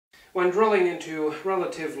When drilling into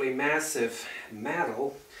relatively massive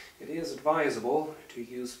metal, it is advisable to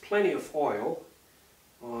use plenty of oil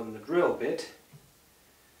on the drill bit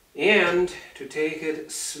and to take it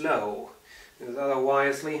slow, because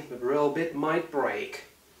otherwise the drill bit might break.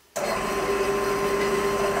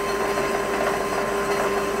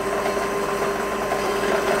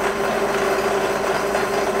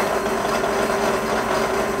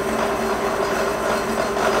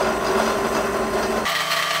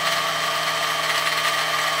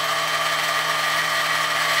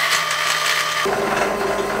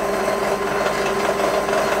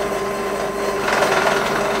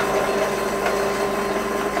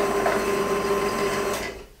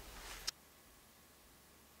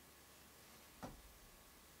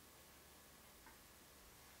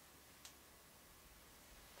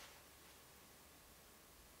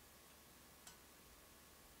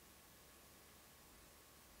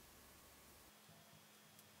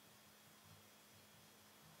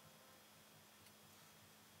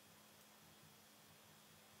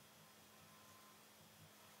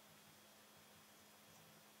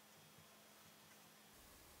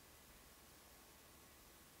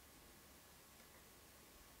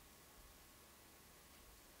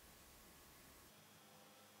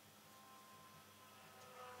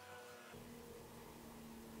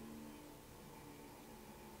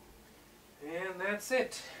 And that's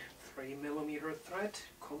it. 3mm thread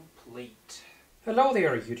complete. Hello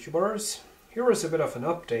there, YouTubers. Here is a bit of an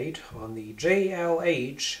update on the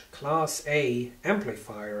JLH Class A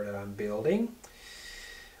amplifier that I'm building.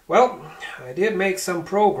 Well, I did make some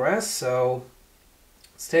progress, so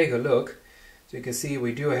let's take a look. So you can see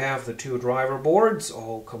we do have the two driver boards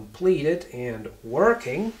all completed and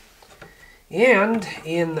working. And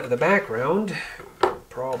in the background, you'll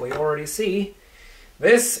probably already see,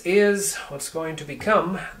 this is what's going to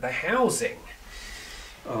become the housing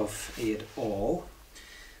of it all.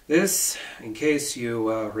 This, in case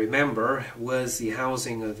you remember, was the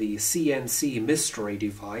housing of the CNC mystery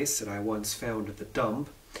device that I once found at the dump.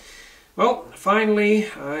 Well, finally,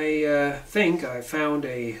 I think I found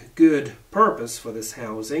a good purpose for this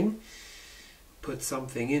housing. Put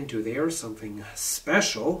something into there, something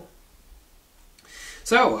special.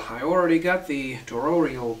 So, I already got the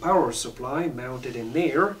toroidal power supply mounted in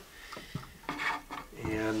there,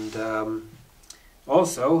 and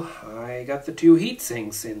also I got the two heat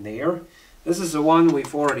sinks in there. This is the one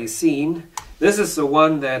we've already seen. This is the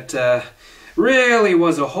one that really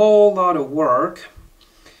was a whole lot of work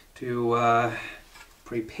to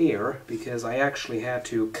prepare, because I actually had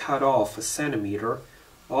to cut off 1 centimeter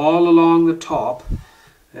all along the top.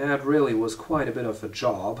 That really was quite a bit of a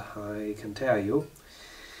job, I can tell you.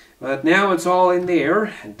 But now it's all in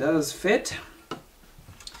there. It does fit.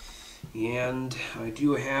 And I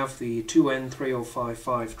do have the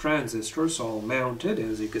 2N3055 transistors all mounted.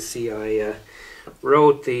 As you can see, I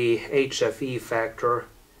wrote the HFE factor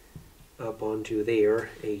up onto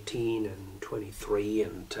there, 18 and 23,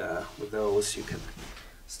 and with those you can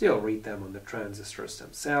still read them on the transistors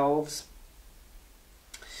themselves.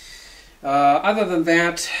 Other than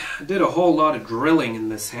that, I did a whole lot of drilling in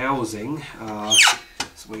this housing.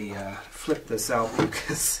 So we flip this out, you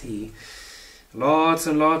can see lots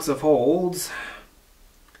and lots of holes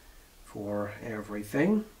for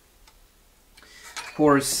everything. Of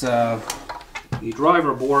course, the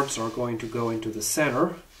driver boards are going to go into the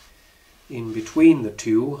center, in between the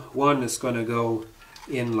two. One is going to go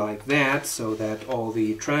in like that, so that all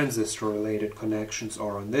the transistor related connections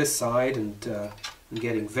are on this side, and I'm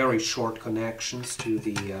getting very short connections to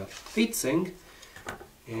the heatsink.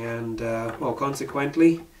 And well,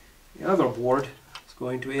 consequently, the other board is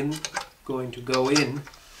going to go in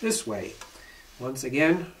this way. Once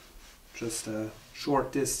again, just a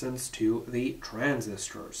short distance to the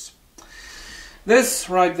transistors. This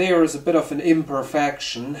right there is a bit of an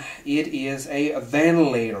imperfection. It is a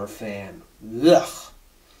ventilator fan. Ugh.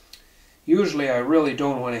 Usually I really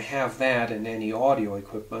don't want to have that in any audio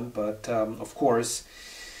equipment, but of course,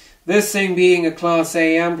 this thing being a Class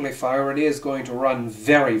A amplifier, it is going to run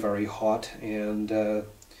very, very hot, and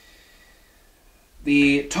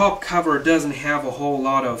the top cover doesn't have a whole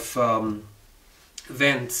lot of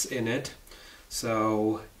vents in it,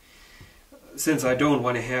 so since I don't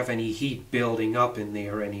want to have any heat building up in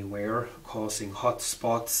there anywhere, causing hot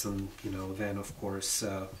spots and, you know, then of course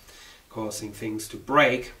causing things to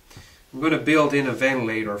break, I'm going to build in a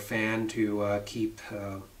ventilator fan to keep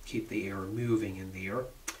the air moving in there.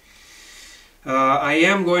 I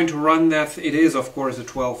am going to run that, it is of course a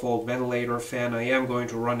 12-volt ventilator fan. I am going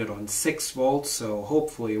to run it on 6 volts, so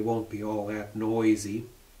hopefully it won't be all that noisy.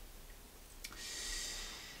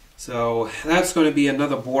 So that's going to be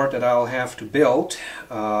another board that I'll have to build.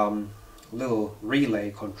 Little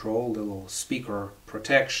relay control, little speaker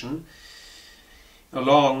protection,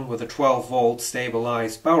 along with a 12-volt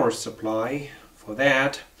stabilized power supply for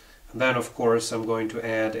that. And then of course I'm going to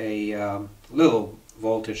add a little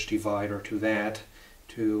voltage divider to that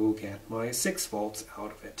to get my 6 volts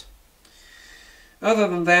out of it. Other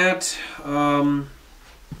than that,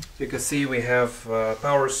 you can see we have a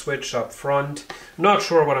power switch up front. I'm not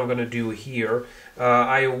sure what I'm going to do here.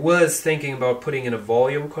 I was thinking about putting in a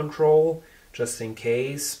volume control just in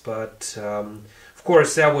case, but of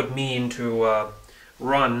course that would mean to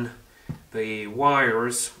run the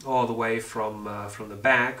wires all the way from the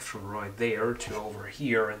back, from right there to over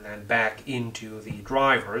here, and then back into the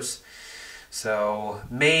drivers. So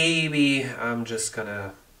maybe I'm just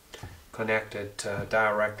gonna connect it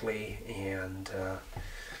directly, and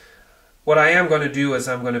what I am going to do is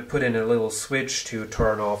I'm going to put in a little switch to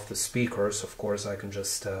turn off the speakers. Of course I can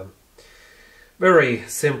just very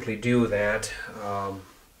simply do that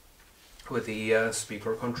with the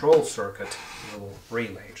speaker control circuit, little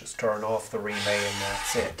relay. Just turn off the relay and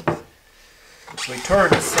that's it. So we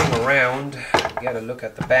turn this thing around, get a look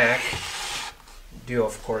at the back. We do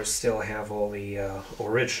of course still have all the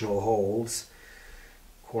original holes.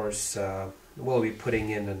 Of course we'll be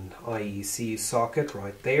putting in an IEC socket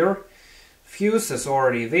right there. Fuse is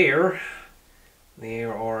already there.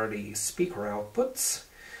 There are the speaker outputs.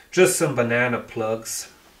 Just some banana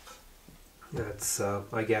plugs. That's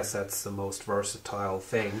I guess that's the most versatile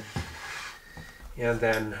thing. And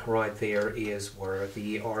then right there is where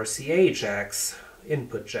the RCA jacks,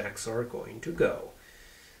 input jacks, are going to go.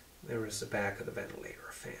 There is the back of the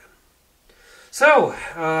ventilator fan. So,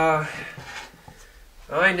 I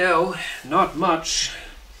know not much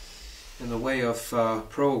in the way of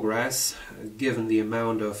progress, given the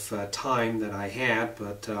amount of time that I had,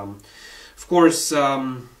 but of course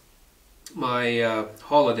my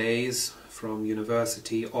holidays from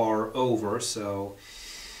university are over, so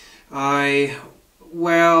I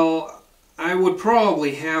would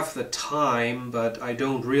probably have the time, but I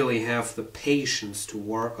don't really have the patience to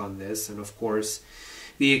work on this. And of course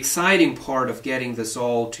the exciting part of getting this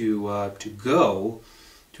all to go,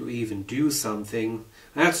 to even do something,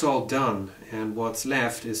 that's all done, and what's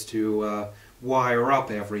left is to wire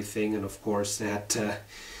up everything, and of course that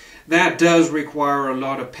does require a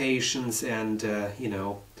lot of patience, and you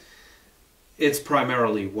know, it's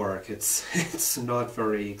primarily work. It's not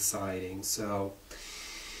very exciting. So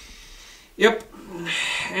yep,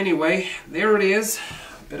 anyway, there it is,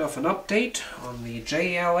 a bit of an update on the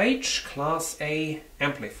JLH Class A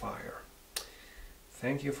amplifier.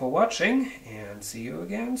 Thank you for watching, and see you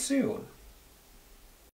again soon.